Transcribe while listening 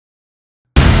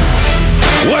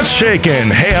What's shaking?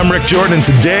 Hey, I'm Rick Jordan.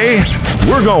 Today,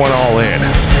 we're going all in.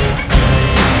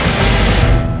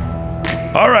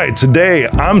 All right, today,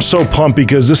 I'm so pumped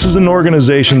because this is an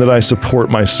organization that I support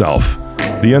myself,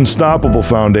 the Unstoppable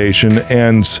Foundation,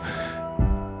 and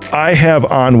I have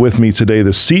on with me today the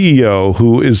CEO,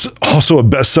 who is also a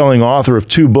best-selling author of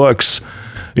 2 books,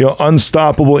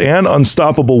 Unstoppable and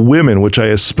Unstoppable Women, which I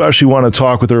especially want to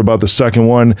talk with her about the second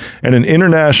one, and an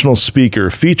international speaker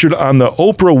featured on the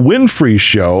Oprah Winfrey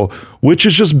Show, which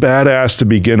is just badass to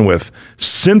begin with.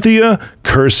 Cynthia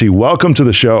Kersey, welcome to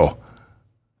the show.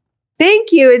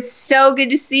 Thank you. It's so good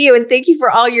to see you. And thank you for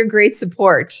all your great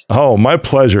support. Oh, my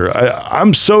pleasure.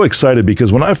 I'm so excited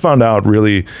because when I found out,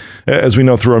 really, as we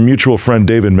know, through our mutual friend,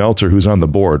 David Meltzer, who's on the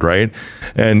board, right?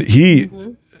 And he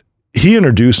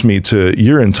introduced me to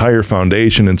your entire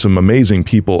foundation and some amazing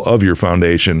people of your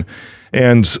foundation.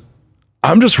 And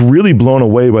I'm just really blown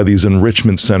away by these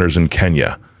enrichment centers in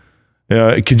Kenya.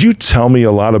 Could you tell me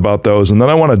a lot about those? And then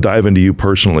I want to dive into you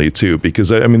personally too, because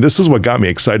this is what got me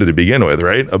excited to begin with,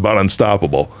 right? About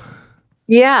Unstoppable.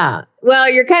 Yeah. Well,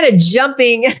 you're kind of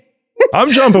jumping.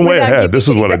 I'm jumping way ahead. This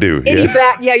is what I do.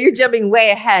 Yeah, you're jumping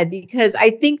way ahead because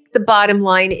I think the bottom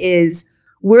line is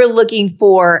we're looking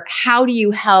for how do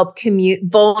you help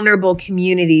vulnerable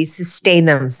communities sustain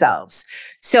themselves?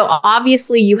 So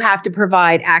obviously you have to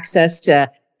provide access to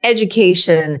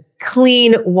education,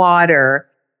 clean water,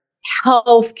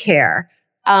 healthcare,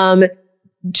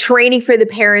 training for the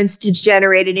parents to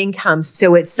generate an income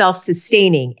so it's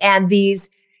self-sustaining. And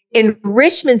these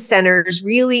enrichment centers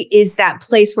really is that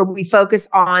place where we focus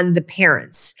on the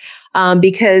parents.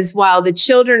 Because while the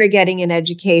children are getting an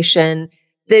education,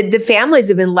 the families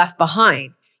have been left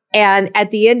behind. And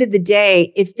at the end of the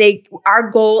day,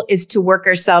 our goal is to work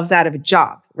ourselves out of a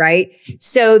job, right?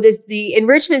 So the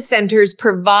enrichment centers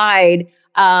provide,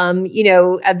 a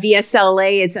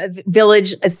VSLA, it's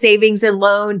a savings and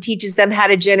loan, teaches them how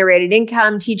to generate an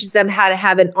income, teaches them how to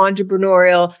have an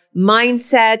entrepreneurial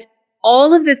mindset,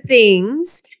 all of the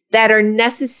things that are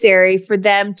necessary for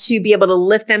them to be able to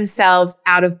lift themselves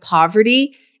out of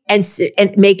poverty and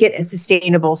make it a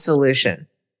sustainable solution.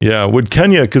 Yeah, would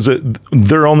Kenya, because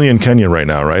they're only in Kenya right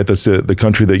now, right? That's the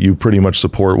country that you pretty much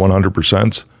support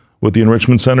 100% with the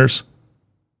enrichment centers?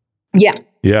 Yeah.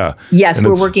 Yeah. Yes,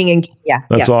 we're working in Kenya.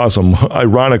 That's awesome.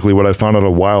 Ironically, what I found out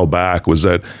a while back was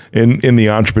that in the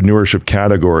entrepreneurship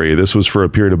category, this was for a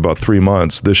period of about 3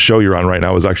 months. This show you're on right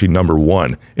now is actually number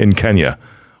 1 in Kenya,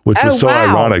 which was so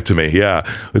ironic to me. Yeah,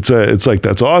 it's like,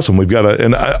 that's awesome. We've got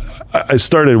and I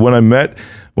started when I met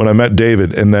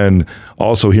David, and then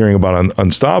also hearing about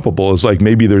Unstoppable is like,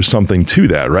 maybe there's something to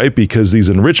that, right? Because these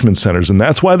enrichment centers, and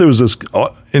that's why there was this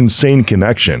insane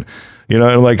connection,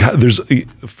 and like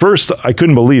first I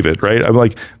couldn't believe it, right? I'm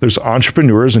like, there's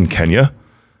entrepreneurs in Kenya,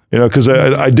 because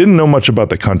I didn't know much about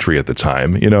the country at the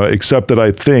time, except that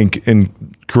I think,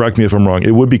 and correct me if I'm wrong,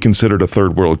 it would be considered a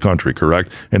third world country,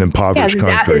 correct? An impoverished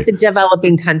country. It's a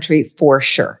developing country for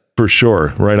sure. For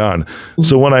sure. Right on.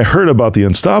 So when I heard about the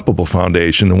Unstoppable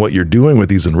Foundation and what you're doing with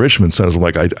these enrichment centers, I'm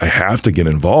like, I have to get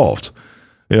involved.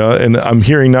 And I'm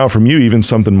hearing now from you even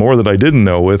something more that I didn't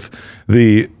know with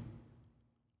the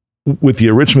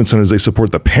enrichment centers. They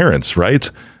support the parents,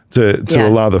 right? To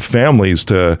allow the families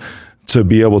to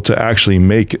be able to actually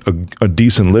make a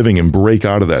decent living and break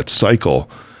out of that cycle.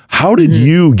 How did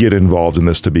you get involved in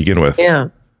this to begin with? Yeah.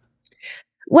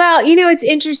 Well, it's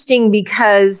interesting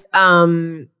because,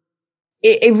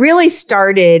 it really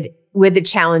started with a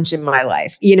challenge in my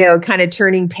life, kind of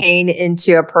turning pain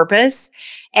into a purpose.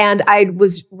 And I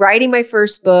was writing my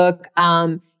first book.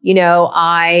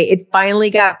 It finally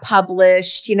got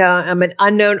published. I'm an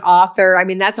unknown author.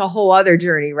 That's a whole other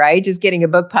journey, right? Just getting a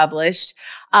book published.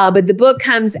 But the book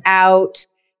comes out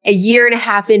a year and a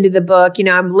half into the book.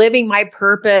 I'm living my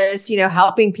purpose,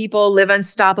 helping people live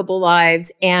unstoppable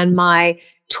lives. And my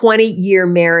 20-year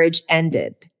marriage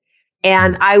ended.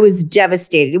 And I was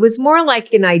devastated. It was more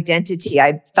like an identity.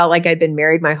 I felt like I'd been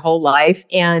married my whole life.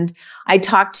 And I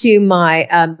talked to my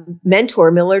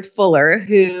mentor, Millard Fuller,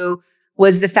 who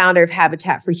was the founder of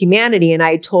Habitat for Humanity. And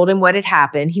I told him what had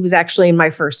happened. He was actually in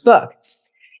my first book.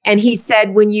 And he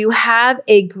said, when you have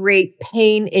a great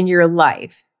pain in your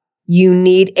life, you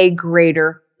need a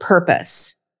greater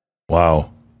purpose. Wow.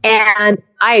 And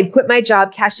I had quit my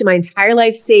job, cashed in my entire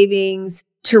life savings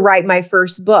to write my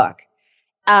first book.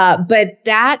 But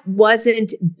that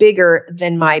wasn't bigger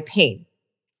than my pain.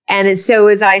 And so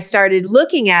as I started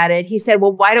looking at it, he said,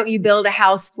 well, why don't you build a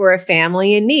house for a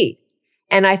family in need?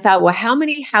 And I thought, well, how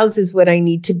many houses would I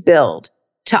need to build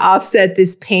to offset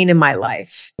this pain in my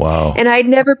life. Wow. And I'd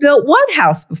never built one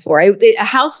house before. A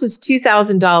house was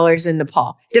 $2,000 in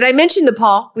Nepal. Did I mention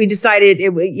Nepal? We decided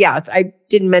I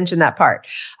didn't mention that part.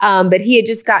 But he had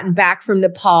just gotten back from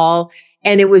Nepal,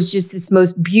 and it was just this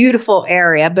most beautiful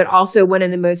area, but also one of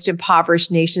the most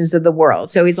impoverished nations of the world.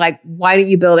 So he's like, why don't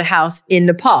you build a house in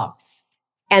Nepal?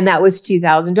 And that was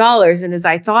 $2,000. And as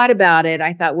I thought about it,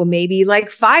 I thought, well, maybe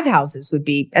like 5 houses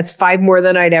that's 5 more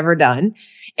than I'd ever done.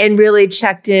 And really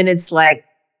checked in. It's like,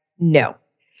 no,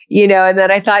 and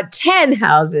then I thought 10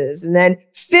 houses and then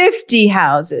 50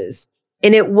 houses.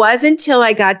 And it wasn't until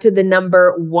I got to the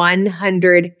number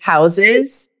 100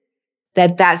 houses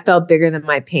that felt bigger than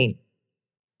my pain.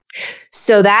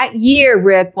 So that year,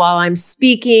 Rick, while I'm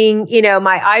speaking,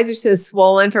 my eyes are so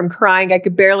swollen from crying, I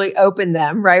could barely open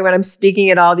them, right? When I'm speaking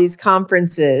at all these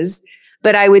conferences,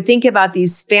 but I would think about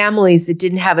these families that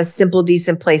didn't have a simple,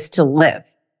 decent place to live.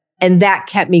 And that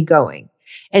kept me going.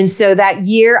 And so that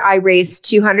year I raised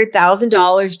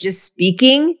 $200,000 just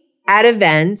speaking at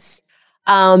events,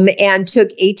 and took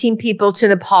 18 people to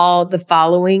Nepal the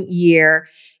following year.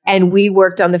 And we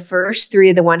worked on the first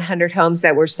 3 of the 100 homes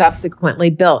that were subsequently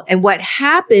built. And what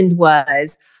happened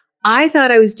was I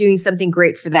thought I was doing something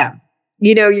great for them.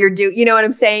 You know what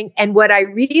I'm saying? And what I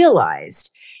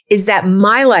realized is that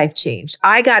my life changed.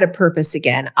 I got a purpose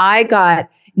again. I got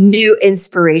new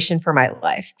inspiration for my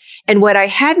life. And what I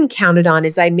hadn't counted on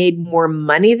is I made more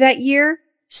money that year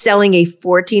selling a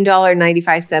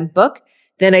 $14.95 book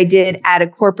than I did at a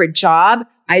corporate job.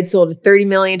 I'd sold a $30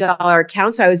 million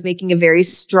account. So I was making a very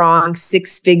strong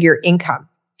 6-figure income.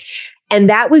 And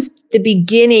that was the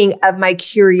beginning of my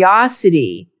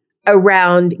curiosity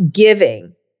around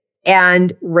giving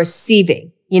and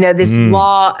receiving, this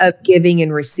law of giving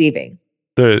and receiving.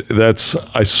 That's,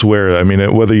 I swear, I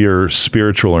mean, whether you're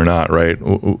spiritual or not, right?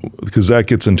 Because that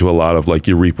gets into a lot of like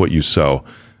you reap what you sow.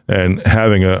 And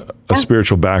having a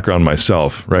spiritual background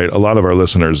myself, right? A lot of our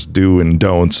listeners do and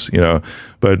don'ts,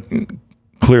 but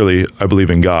clearly I believe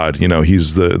in God.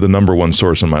 He's the number one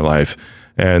source in my life.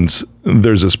 And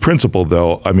there's this principle,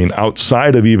 though, I mean,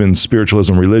 outside of even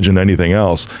spiritualism, religion, anything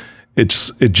else, it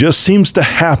just seems to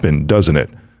happen, doesn't it?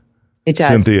 It does.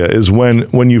 Cynthia, is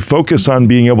when you focus on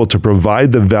being able to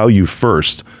provide the value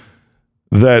first,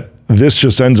 that this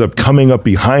just ends up coming up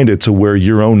behind it to where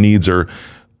your own needs are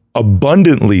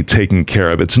abundantly taken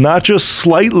care of. It's not just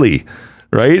slightly,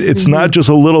 right? It's not just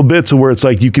a little bit to where it's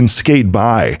like you can skate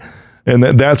by. And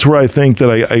that's where I think that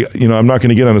I'm not going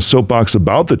to get on a soapbox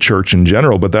about the church in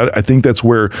general, but I think that's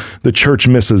where the church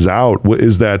misses out,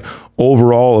 is that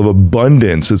overall of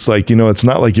abundance. It's like, it's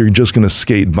not like you're just going to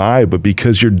skate by, but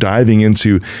because you're diving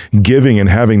into giving and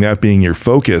having that being your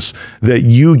focus, that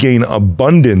you gain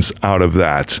abundance out of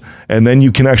that. And then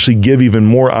you can actually give even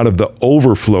more out of the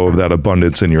overflow of that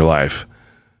abundance in your life.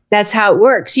 That's how it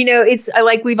works. It's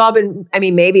like we've all been,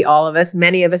 maybe all of us,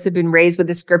 many of us have been raised with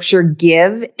the scripture,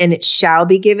 give and it shall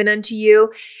be given unto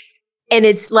you. And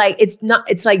and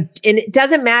it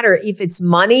doesn't matter if it's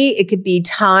money, it could be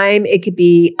time, it could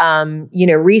be,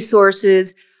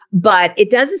 resources, but it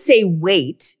doesn't say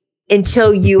wait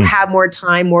until you have more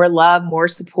time, more love, more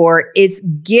support. It's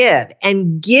give,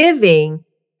 and giving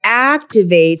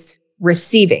activates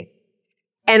receiving.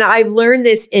 And I've learned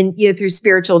this through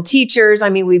spiritual teachers.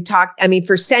 We've talked,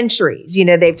 for centuries,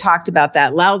 they've talked about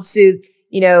that. Lao Tzu,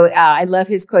 I love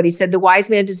his quote. He said, the wise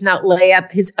man does not lay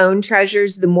up his own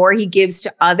treasures. The more he gives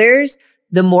to others,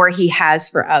 the more he has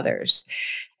for others.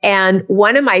 And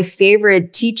one of my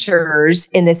favorite teachers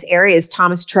in this area is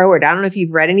Thomas Troward. I don't know if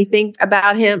you've read anything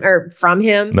about him or from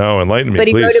him. No, enlighten me, but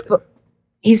he please. wrote a book.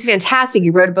 He's fantastic. He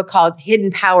wrote a book called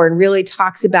Hidden Power and really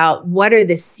talks about what are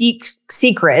the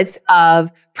secrets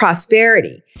of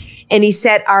prosperity. And he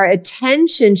said our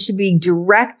attention should be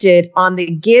directed on the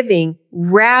giving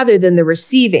rather than the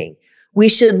receiving. We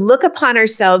should look upon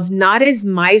ourselves not as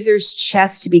miser's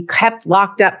chests to be kept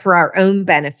locked up for our own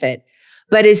benefit,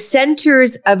 but as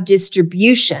centers of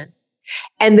distribution.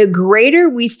 And the greater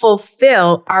we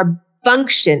fulfill our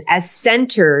function as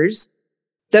centers,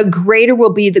 the greater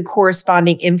will be the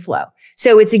corresponding inflow.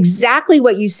 So it's exactly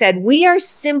what you said. We are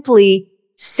simply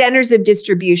centers of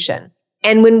distribution.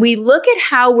 And when we look at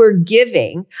how we're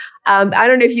giving, I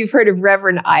don't know if you've heard of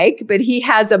Reverend Ike, but he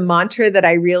has a mantra that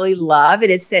I really love.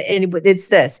 And it's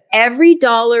this: every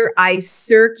dollar I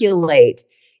circulate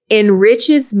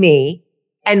enriches me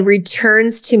and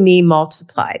returns to me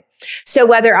multiplied. So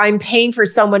whether I'm paying for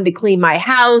someone to clean my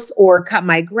house or cut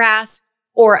my grass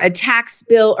or a tax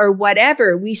bill or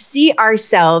whatever, we see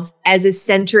ourselves as a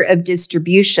center of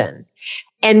distribution.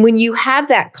 And when you have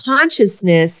that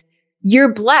consciousness,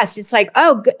 you're blessed. It's like,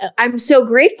 oh, I'm so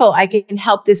grateful I can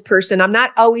help this person. I'm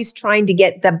not always trying to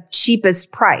get the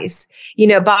cheapest price.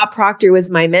 Bob Proctor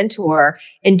was my mentor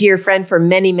and dear friend for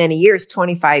many, many years,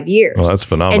 25 years. Well, that's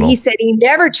phenomenal. And he said he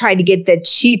never tried to get the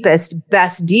cheapest,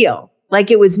 best deal. Like,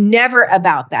 it was never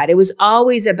about that. It was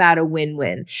always about a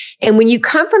win-win. And when you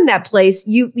come from that place,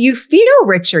 you feel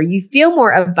richer, you feel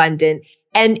more abundant,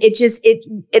 and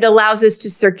it allows us to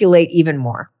circulate even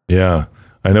more. Yeah.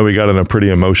 I know we got in a pretty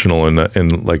emotional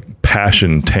and like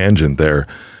passion tangent there.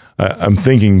 I'm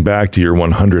thinking back to your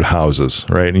 100 houses,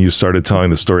 right? And you started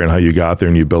telling the story on how you got there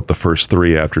and you built the first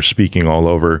 3 after speaking all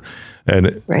over.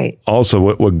 And also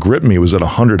what gripped me was that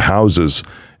 100 houses,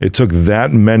 it took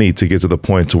that many to get to the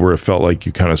point to where it felt like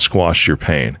you kind of squashed your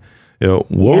pain.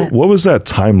 What was that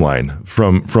timeline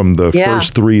from the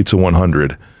first 3 to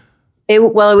 100? It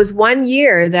was 1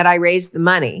 year that I raised the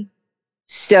money.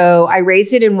 So I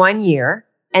raised it in 1 year.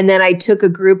 And then I took a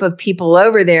group of people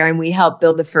over there and we helped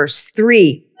build the first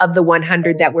 3 of the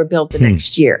 100 that were built the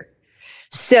next year.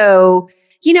 So,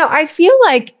 I feel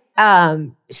like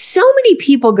so many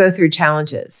people go through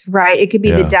challenges, right? It could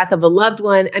be the death of a loved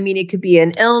one. I mean, it could be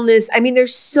an illness. I mean,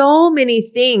 there's so many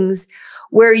things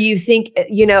where you think,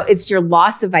 it's your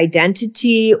loss of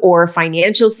identity or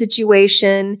financial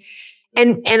situation.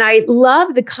 And I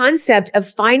love the concept of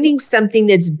finding something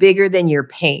that's bigger than your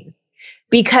pain,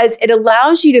 because it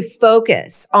allows you to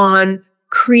focus on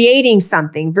creating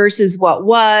something versus what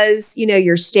was,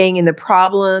 you're staying in the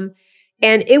problem.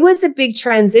 And it was a big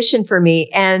transition for me.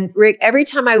 And Rick, every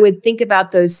time I would think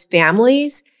about those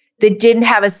families that didn't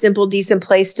have a simple, decent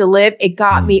place to live, it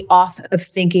got me off of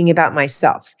thinking about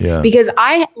myself. Because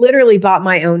I literally bought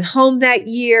my own home that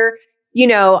year.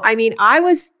 I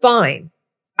was fine.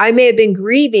 I may have been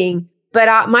grieving,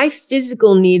 but my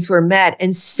physical needs were met.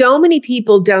 And so many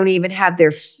people don't even have their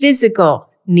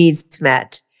physical needs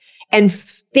met. And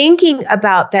thinking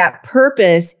about that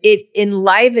purpose, it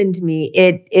enlivened me.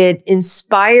 It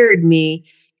inspired me.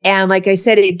 And like I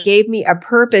said, it gave me a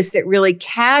purpose that really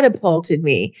catapulted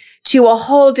me to a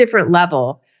whole different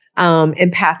level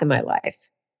and path in my life.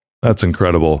 That's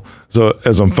incredible. So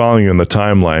as I'm following you in the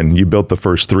timeline, you built the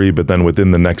first 3, but then within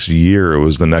the next year, it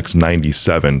was the next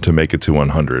 97 to make it to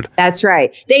 100. That's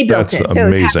right. They built it. So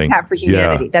amazing. It was Habitat for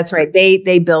Humanity. That's right.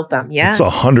 They built them. Yes. It's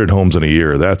 100 homes in a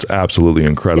year. That's absolutely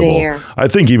incredible. I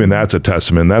think even that's a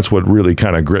testament. That's what really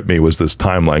kind of gripped me was this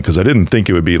timeline, because I didn't think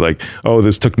it would be like, oh,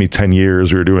 this took me 10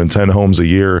 years. We were doing 10 homes a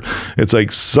year. It's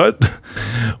like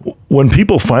when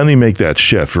people finally make that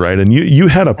shift, right? And you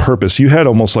had a purpose. You had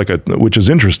almost like which is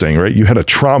interesting, right? You had a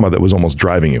trauma that was almost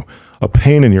driving you, a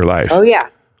pain in your life. Oh, yeah.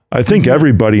 I think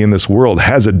everybody in this world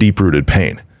has a deep-rooted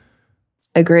pain.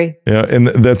 Agree. Yeah. And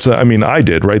that's, I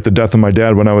did, right? The death of my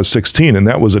dad when I was 16, and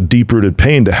that was a deep-rooted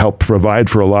pain to help provide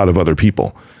for a lot of other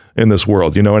people in this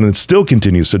world, and it still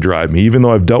continues to drive me, even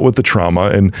though I've dealt with the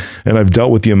trauma and I've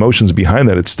dealt with the emotions behind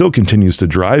that, it still continues to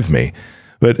drive me.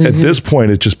 But at this point,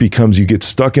 it just becomes, you get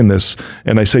stuck in this,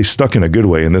 and I say stuck in a good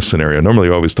way in this scenario. Normally,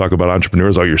 I always talk about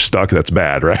entrepreneurs, oh, you're stuck, that's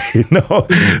bad, right? No,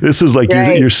 this is like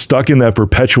you're stuck in that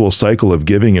perpetual cycle of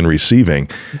giving and receiving,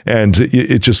 and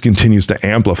it just continues to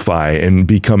amplify and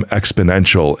become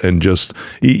exponential and just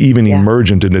even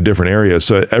emergent into different areas.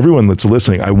 So everyone that's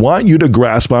listening, I want you to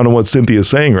grasp onto what Cynthia is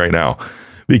saying right now,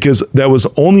 because that was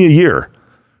only a year,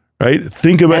 right?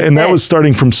 Think about it, and that was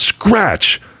starting from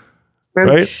scratch.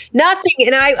 Right? Nothing.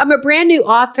 And I'm a brand new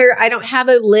author. I don't have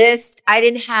a list. I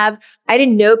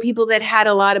didn't know people that had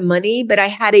a lot of money, but I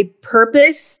had a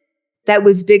purpose that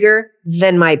was bigger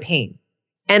than my pain.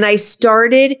 And I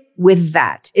started with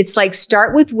that. It's like,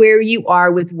 start with where you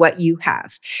are with what you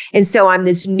have. And so I'm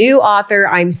this new author.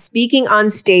 I'm speaking on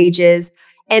stages.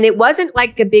 And it wasn't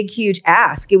like a big, huge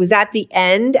ask. It was at the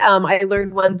end. I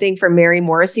learned one thing from Mary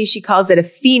Morrissey. She calls it a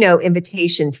FINO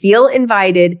invitation. Feel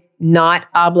invited, not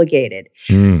obligated.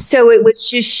 So it was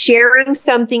just sharing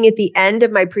something at the end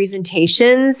of my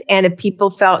presentations. And if people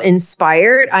felt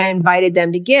inspired, I invited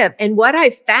them to give. And what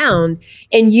I found,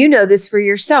 and you know this for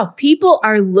yourself, people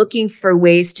are looking for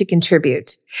ways to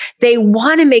contribute. They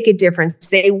want to make a difference.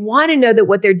 They want to know that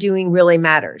what they're doing really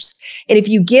matters. And if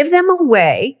you give them a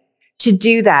way to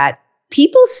do that,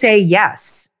 people say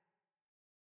yes.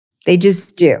 They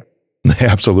just do. They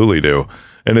absolutely do.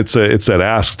 And it's that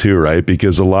ask too, right?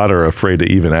 Because a lot are afraid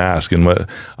to even ask. And what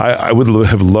I would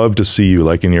have loved to see you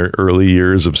like in your early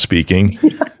years of speaking,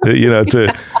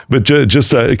 but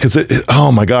just because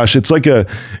oh my gosh,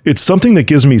 it's something that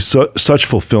gives me such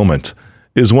fulfillment.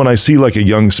 is when I see like a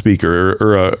young speaker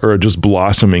or a just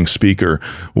blossoming speaker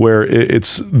where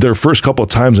it's their first couple of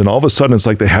times and all of a sudden it's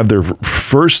like they have their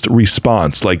first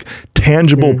response, like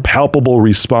tangible, palpable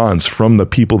response from the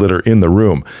people that are in the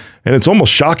room. And it's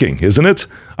almost shocking, isn't it?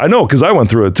 I know, because I went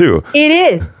through it too. It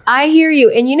is. I hear you.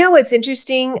 And you know what's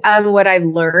interesting? What I've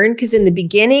learned, because in the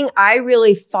beginning, I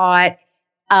really thought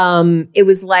it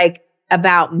was like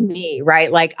about me,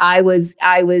 right? Like it was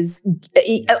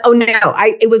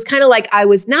kind of like I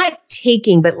was not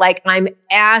taking, but like I'm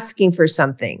asking for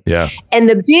something. Yeah. And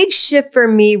the big shift for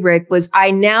me, Rick, was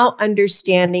I now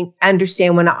understand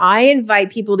when I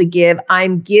invite people to give,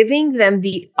 I'm giving them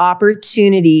the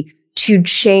opportunity to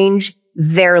change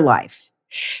their life.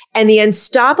 And the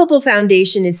Unstoppable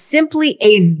Foundation is simply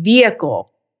a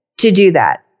vehicle to do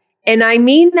that. And I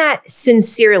mean that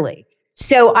sincerely.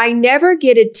 So I never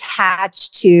get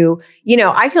attached to,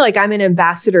 I feel like I'm an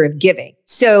ambassador of giving.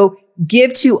 So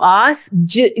give to us,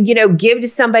 give to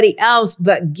somebody else,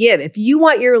 but give. If you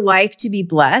want your life to be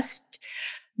blessed,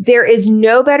 there is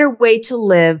no better way to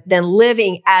live than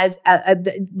living as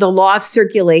the law of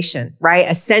circulation, right?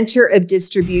 A center of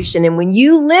distribution. And when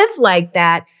you live like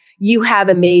that, you have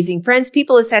amazing friends.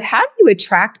 People have said, how do you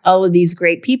attract all of these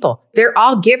great people? They're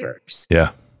all givers.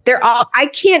 Yeah. I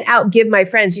can't outgive my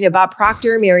friends. Bob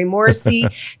Proctor, Mary Morrissey,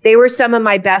 they were some of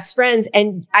my best friends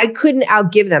and I couldn't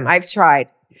outgive them. I've tried,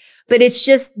 but it's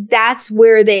just, that's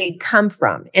where they come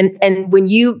from. And when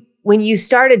you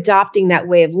start adopting that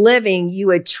way of living,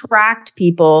 you attract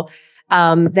people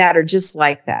that are just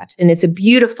like that. And it's a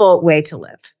beautiful way to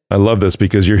live. I love this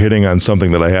because you're hitting on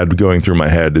something that I had going through my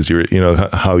head is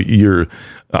how you're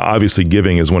obviously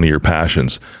giving is one of your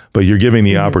passions, but you're giving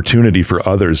the opportunity for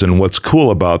others. And what's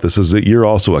cool about this is that you're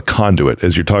also a conduit,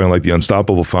 as you're talking like the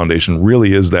Unstoppable Foundation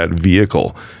really is that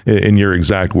vehicle in your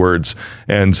exact words.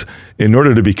 And in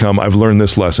order to become, I've learned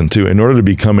this lesson too, in order to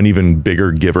become an even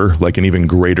bigger giver, like an even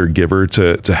greater giver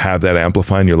to have that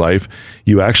amplify in your life,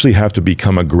 you actually have to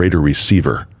become a greater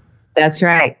receiver. That's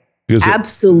right. Because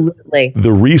absolutely.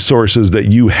 The resources that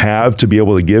you have to be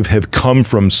able to give have come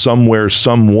from somewhere,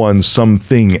 someone,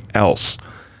 something else.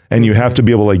 And you have to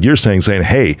be able, like you're saying,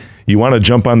 hey, you want to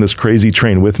jump on this crazy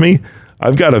train with me?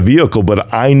 I've got a vehicle,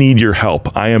 but I need your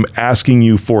help. I am asking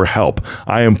you for help.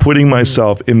 I am putting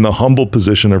myself in the humble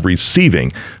position of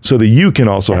receiving so that you can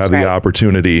also have the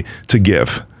opportunity to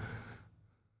give.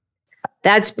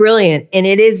 That's brilliant. And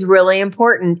it is really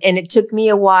important. And it took me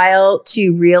a while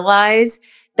to realize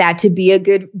that to be a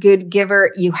good giver,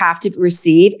 you have to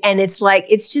receive. And it's like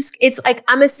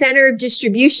I'm a center of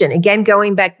distribution. Again,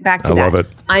 going back to that. I love it.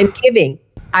 I'm giving,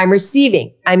 I'm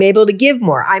receiving, I'm able to give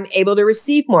more, I'm able to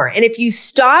receive more. And if you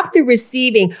stop the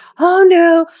receiving, oh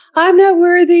no, I'm not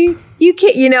worthy. You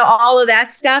can't, all of that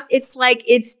stuff. It's like,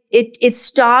 it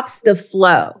stops the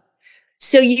flow.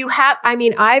 So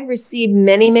I've received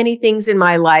many, many things in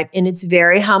my life and it's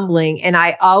very humbling. And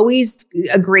I always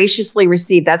graciously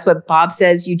receive. That's what Bob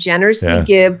says. You generously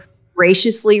give,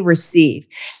 graciously receive.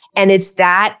 And it's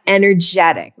that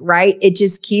energetic, right? It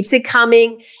just keeps it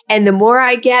coming. And the more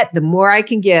I get, the more I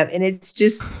can give. And it's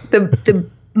just the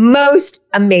most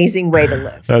amazing way to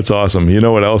live. That's awesome. You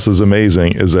know what else is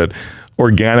amazing is that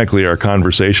organically our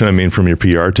conversation, from your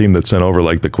PR team that sent over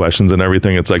like the questions and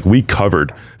everything, it's like we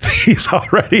covered these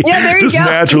already just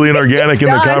naturally and organic in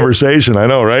the conversation. I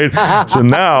know, right? So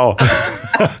now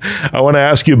I want to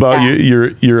ask you about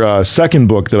your second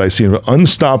book that I see,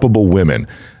 Unstoppable Women.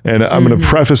 And I'm going to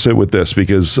preface it with this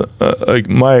because the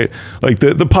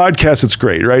podcast, it's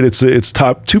great, right? It's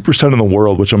top 2% in the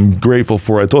world, which I'm grateful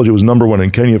for. I told you it was number one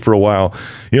in Kenya for a while.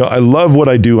 I love what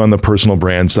I do on the personal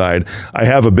brand side. I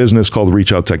have a business called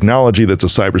Reach Out Technology that's a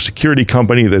cybersecurity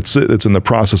company that's in the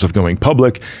process of going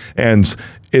public. And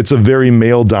it's a very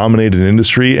male-dominated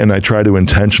industry, and I try to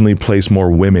intentionally place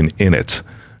more women in it.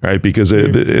 Right, because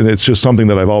it's just something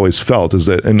that I've always felt is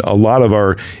that, and a lot of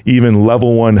our even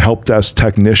level 1 help desk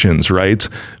technicians, right,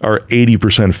 are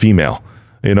 80% female.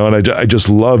 And I just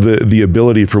love the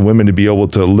ability for women to be able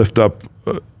to lift up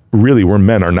really where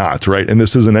men are not, right? And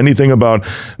this isn't anything about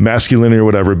masculinity or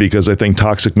whatever, because I think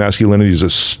toxic masculinity is a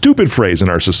stupid phrase in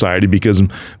our society because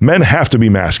men have to be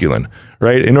masculine,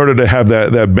 right? In order to have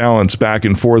that balance back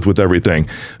and forth with everything.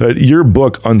 Your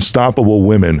book, Unstoppable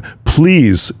Women,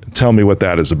 please tell me what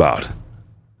that is about.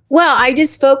 Well, I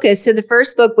just focused. So the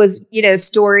first book was,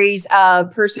 stories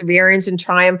of perseverance and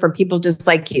triumph from people just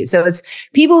like you. So it's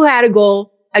people who had a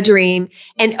goal, a dream,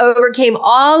 and overcame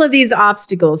all of these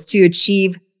obstacles to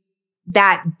achieve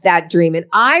that dream. And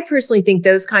I personally think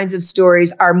those kinds of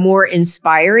stories are more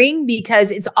inspiring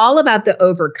because it's all about the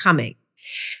overcoming.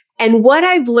 And what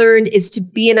I've learned is to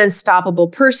be an unstoppable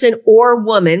person or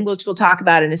woman, which we'll talk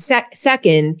about in a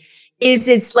second, is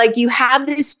it's like you have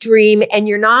this dream and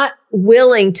you're not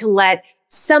willing to let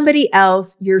somebody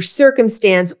else, your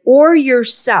circumstance, or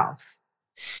yourself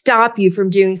stop you from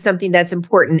doing something that's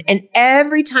important. And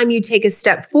every time you take a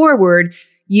step forward,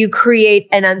 you create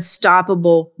an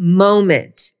unstoppable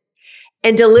moment.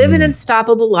 And to live an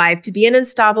unstoppable life, to be an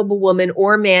unstoppable woman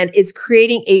or man, is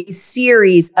creating a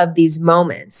series of these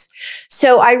moments.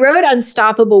 So I wrote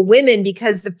Unstoppable Women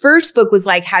because the first book was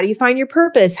like, how do you find your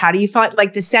purpose? How do you find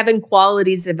like the 7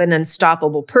 qualities of an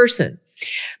unstoppable person?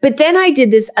 But then I did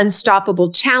this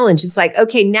unstoppable challenge. It's like,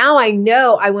 okay, now I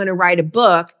know I want to write a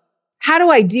book. How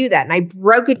do I do that? And I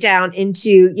broke it down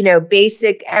into,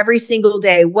 basic every single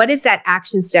day. What is that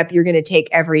action step you're going to take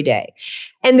every day?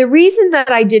 And the reason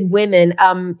that I did women,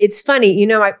 it's funny,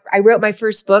 I wrote my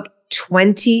first book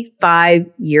 25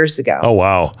 years ago. Oh,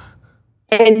 wow.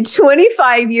 And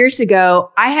 25 years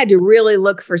ago, I had to really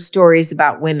look for stories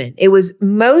about women. It was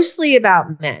mostly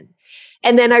about men.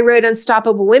 And then I wrote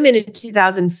Unstoppable Women in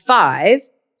 2005.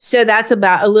 So that's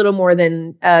about a little more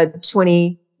than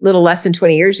little less than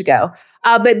 20 years ago.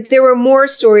 But there were more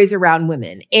stories around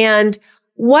women. And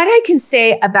what I can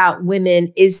say about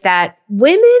women is that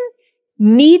women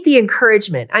need the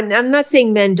encouragement. I'm not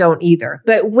saying men don't either,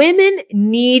 but women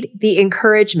need the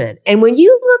encouragement. And when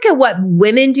you look at what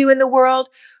women do in the world,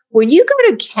 when you go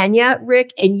to Kenya,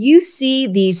 Rick, and you see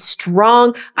these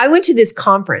I went to this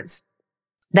conference.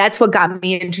 That's what got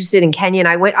me interested in Kenya. And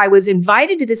I was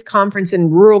invited to this conference in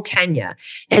rural Kenya.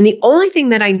 And the only thing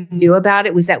that I knew about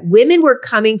it was that women were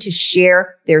coming to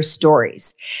share their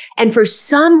stories. And for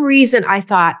some reason, I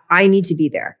thought I need to be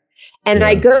there. And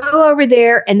I go over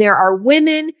there and there are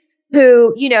women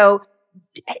who,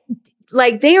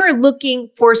 like they are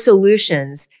looking for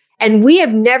solutions. And we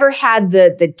have never had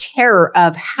the terror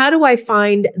of how do I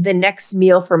find the next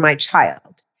meal for my child?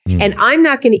 And I'm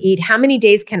not going to eat. How many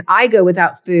days can I go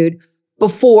without food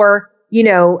before,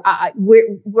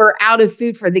 we're out of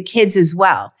food for the kids as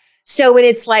well? So when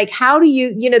it's like, how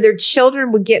do their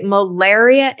children would get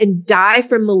malaria and die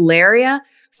from malaria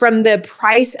from the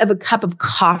price of a cup of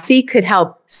coffee could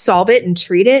help solve it and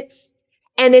treat it.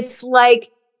 And it's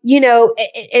like,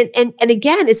 and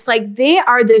again, it's like they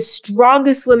are the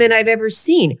strongest women I've ever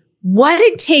seen. What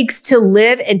it takes to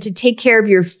live and to take care of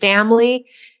your family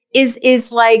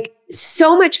is like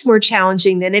so much more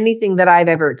challenging than anything that I've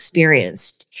ever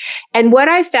experienced. And what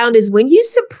I found is when you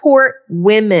support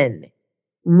women,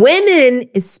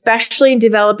 especially in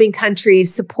developing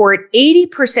countries, support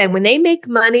 80%. When they make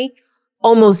money,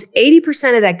 almost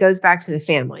 80% of that goes back to the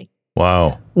family.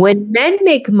 Wow. When men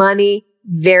make money,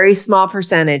 very small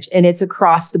percentage, and it's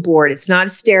across the board. It's not a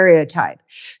stereotype.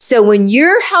 So when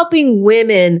you're helping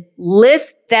women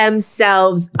lift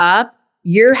themselves up,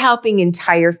 you're helping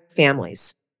entire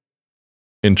families.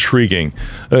 Intriguing.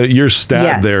 Your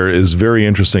stat there is very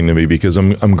interesting to me because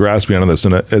I'm grasping onto this,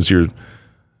 and as you're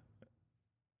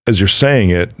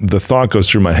saying it, the thought goes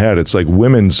through my head. It's like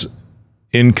women's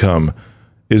income,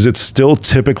 is it still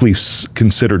typically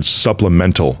considered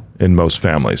supplemental in most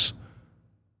families?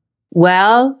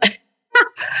 Well,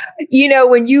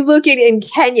 when you look at in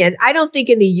Kenya, I don't think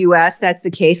in the US that's the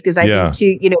case because I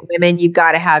think women, you've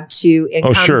got to have 2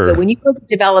 incomes. Oh, sure. But when you go to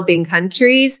developing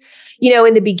countries,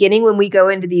 in the beginning, when we go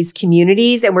into these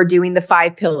communities and we're doing the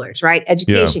 5 pillars, right?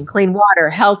 Education, clean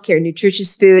water, healthcare,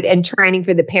 nutritious food, and training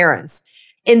for the parents.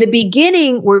 In the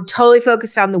beginning, we're totally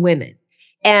focused on the women.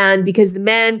 And because the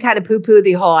men kind of poo-poo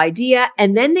the whole idea,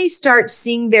 and then they start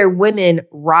seeing their women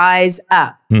rise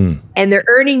up and they're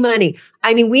earning money.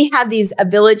 I mean, we have these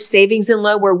village savings and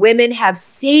loan where women have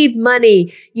saved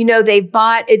money.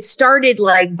 It started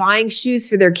like buying shoes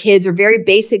for their kids or very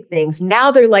basic things. Now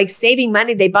they're like saving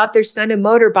money. They bought their son a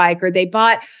motorbike or they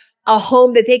bought a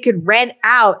home that they could rent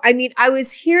out. I mean, I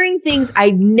was hearing things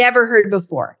I'd never heard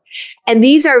before. And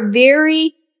these are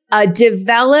very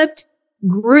developed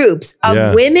groups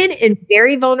of women in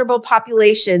very vulnerable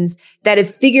populations that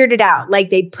have figured it out.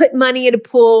 Like they put money in a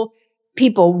pool,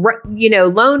 people,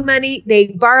 loan money, they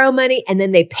borrow money, and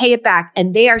then they pay it back.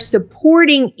 And they are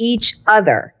supporting each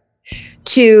other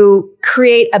to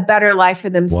create a better life for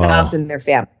themselves and their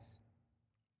families.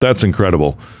 That's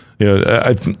incredible.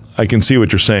 I can see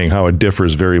what you're saying, how it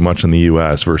differs very much in the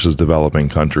U.S. versus developing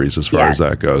countries as far as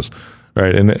that goes.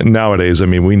 Right. And nowadays, I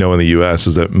mean, we know in the U.S.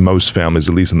 is that most families,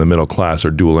 at least in the middle class, are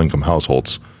dual income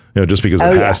households. just because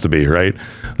it has to be, right?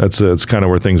 It's kind of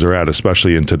where things are at,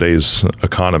 especially in today's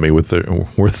economy with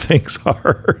where things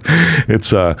are.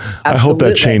 I hope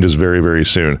that changes very, very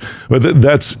soon. But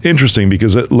that's interesting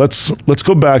because let's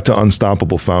go back to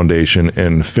Unstoppable Foundation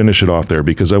and finish it off there,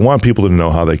 because I want people to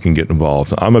know how they can get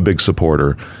involved. I'm a big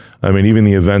supporter. I mean, even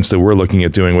the events that we're looking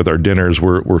at doing with our dinners,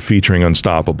 we're featuring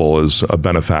Unstoppable as a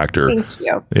benefactor. Thank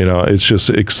you. It's just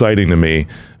exciting to me.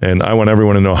 And I want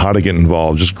everyone to know how to get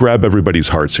involved. Just grab everybody's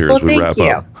hearts here as we wrap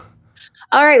up.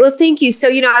 All right. Well, thank you. So,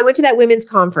 I went to that women's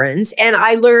conference and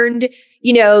I learned,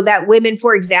 that women,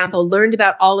 for example, learned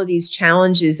about all of these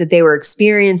challenges that they were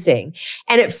experiencing.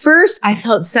 And at first I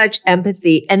felt such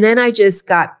empathy, and then I just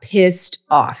got pissed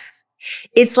off.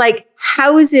 It's like,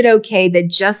 how is it okay that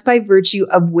just by virtue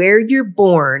of where you're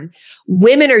born,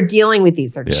 women are dealing with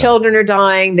these? Their children are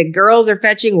dying. The girls are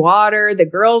fetching water. The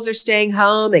girls are staying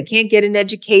home. They can't get an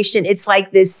education. It's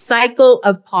like this cycle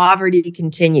of poverty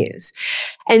continues.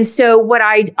 And so what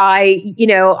when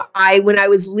I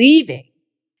was leaving,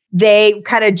 they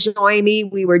kind of joined me.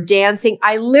 We were dancing.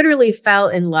 I literally fell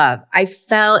in love. I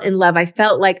felt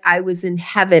like I was in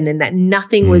heaven and that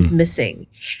nothing was missing.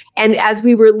 And as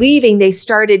we were leaving, they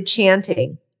started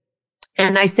chanting.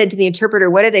 And I said to the interpreter,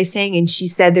 what are they saying? And she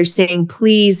said, they're saying,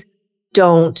 please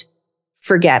don't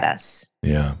forget us.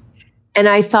 Yeah. And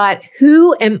I thought,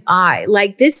 who am I?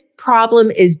 Like, this problem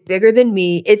is bigger than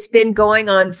me. It's been going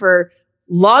on for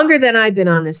longer than I've been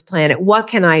on this planet. What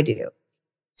can I do?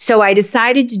 So I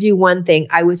decided to do one thing.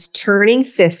 I was turning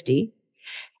 50.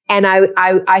 And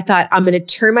I thought, I'm going to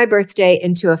turn my birthday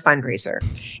into a fundraiser.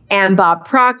 And Bob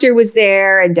Proctor was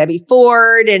there, and Debbie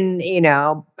Ford, and,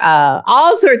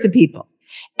 all sorts of people.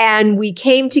 And we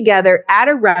came together at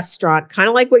a restaurant, kind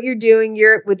of like what you're doing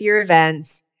with your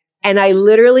events. And I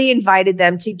literally invited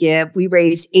them to give. We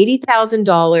raised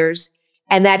 $80,000,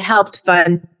 and that helped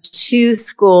fund 2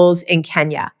 schools in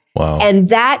Kenya. Wow. And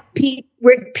that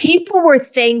people were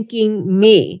thanking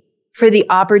me for the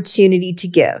opportunity to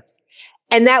give.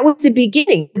 And that was the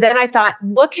beginning. Then I thought,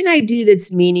 what can I do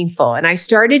that's meaningful? And I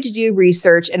started to do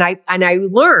research, and I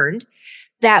learned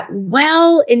that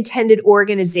well-intended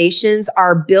organizations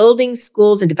are building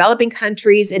schools in developing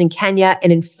countries and in Kenya,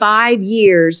 and in 5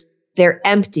 years, they're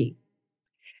empty.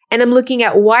 And I'm looking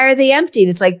at, why are they empty? And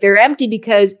it's like, they're empty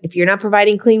because if you're not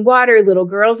providing clean water, little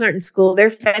girls aren't in school,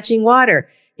 they're fetching water.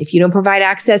 If you don't provide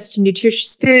access to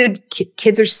nutritious food,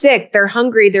 kids are sick, they're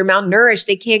hungry, they're malnourished,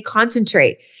 they can't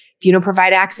concentrate. If you don't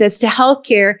provide access to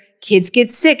healthcare, kids get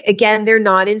sick. Again, they're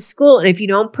not in school. And if you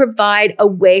don't provide a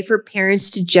way for parents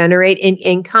to generate an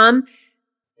income,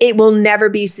 it will never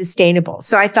be sustainable.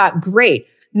 So I thought, great.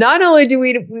 Not only do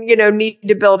we, need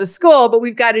to build a school, but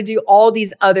we've got to do all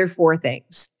these other 4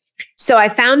 things. So I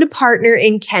found a partner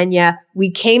in Kenya.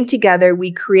 We came together.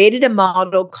 We created a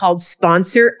model called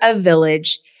Sponsor a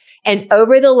Village. And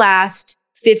over the last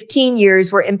 15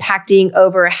 years, we're impacting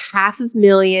over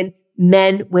 500,000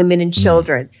 men, women, and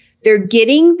children. They're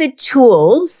getting the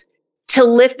tools to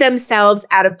lift themselves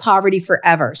out of poverty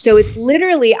forever. So it's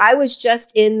literally, I was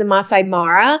just in the Masai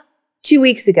Mara 2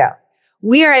 weeks ago.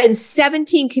 We are in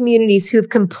 17 communities who've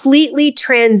completely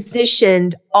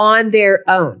transitioned on their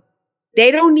own. They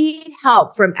don't need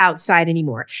help from outside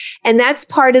anymore. And that's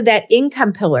part of that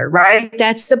income pillar, right?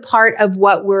 That's the part of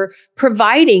what we're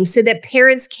providing so that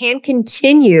parents can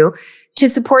continue to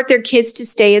support their kids to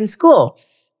stay in school.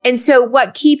 And so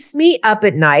what keeps me up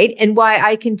at night and why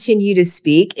I continue to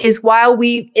speak is, while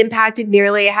we've impacted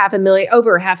nearly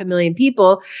over 500,000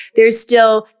 people, there's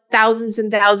still thousands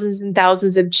and thousands and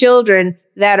thousands of children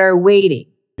that are waiting.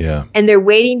 Yeah. And they're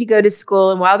waiting to go to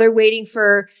school. And while they're waiting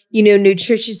for,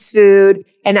 nutritious food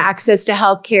and access to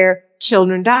healthcare,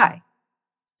 children die.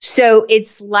 So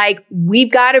it's like,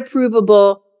 we've got a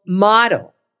provable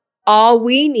model. All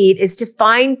we need is to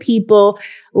find people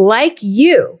like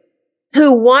you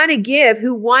who want to give,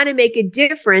 who want to make a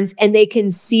difference, and they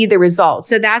can see the results.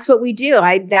 So that's what we do.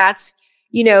 I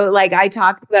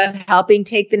talk about helping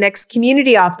take the next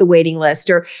community off the waiting list,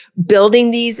 or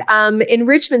building these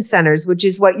enrichment centers, which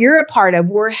is what you're a part of.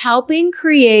 We're helping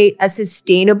create a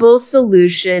sustainable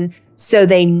solution so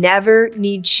they never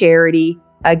need charity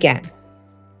again.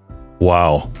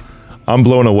 Wow. I'm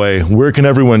blown away. Where can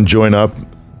everyone join up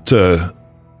to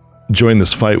join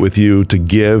this fight with you, to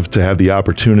give, to have the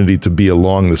opportunity to be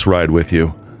along this ride with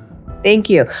you? Thank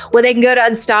you. Well, they can go to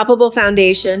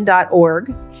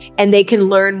unstoppablefoundation.org and they can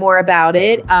learn more about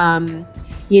it.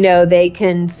 They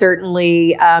can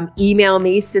certainly email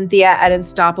me, Cynthia at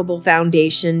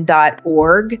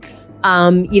unstoppablefoundation.org.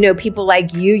 People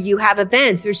like you have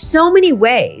events. There's so many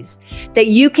ways that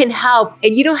you can help,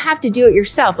 and you don't have to do it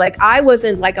yourself. Like, I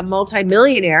wasn't like a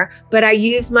multimillionaire, but I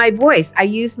used my voice, I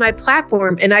used my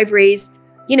platform, and I've raised,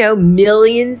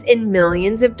 millions and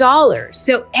millions of dollars.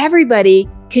 So everybody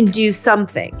can do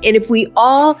something. And if we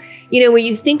all, when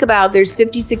you think about, there's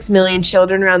 56 million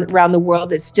children around the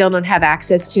world that still don't have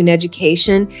access to an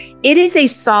education, it is a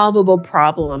solvable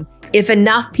problem if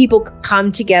enough people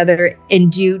come together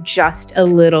and do just a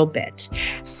little bit.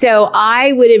 So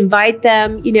I would invite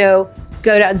them, go to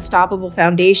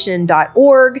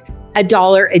unstoppablefoundation.org.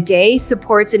 $1 a day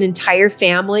supports an entire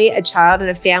family, a child and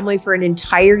a family, for an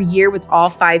entire year with all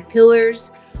 5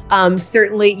 pillars.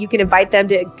 Certainly you can invite them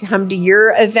to come to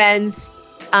your events,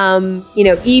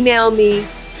 email me.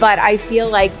 But I feel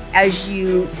like as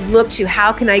you look to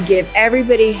how can I give,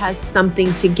 everybody has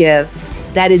something to give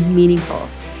that is meaningful.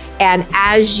 And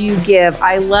as you give,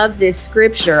 I love this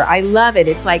scripture. I love it.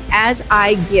 It's like, as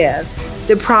I give,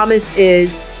 the promise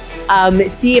is,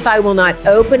 see if I will not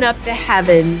open up the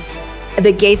heavens,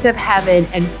 the gates of heaven,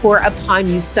 and pour upon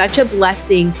you such a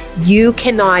blessing you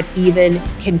cannot even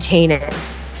contain it.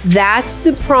 That's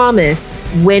the promise.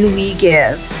 When we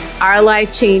give, our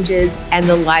life changes and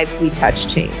the lives we touch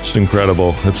change. It's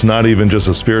incredible. It's not even just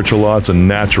a spiritual law, it's a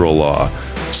natural law.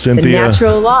 Cynthia, the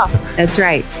natural law. That's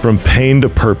right. From pain to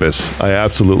purpose. I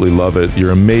absolutely love it.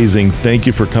 You're amazing. Thank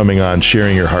you for coming on,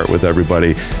 sharing your heart with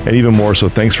everybody. And even more so,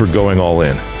 thanks for going all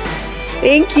in.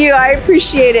 Thank you. I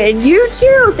appreciate it. And you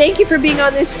too. Thank you for being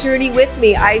on this journey with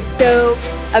me. I so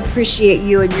appreciate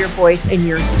you and your voice and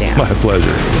your stand. My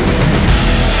pleasure.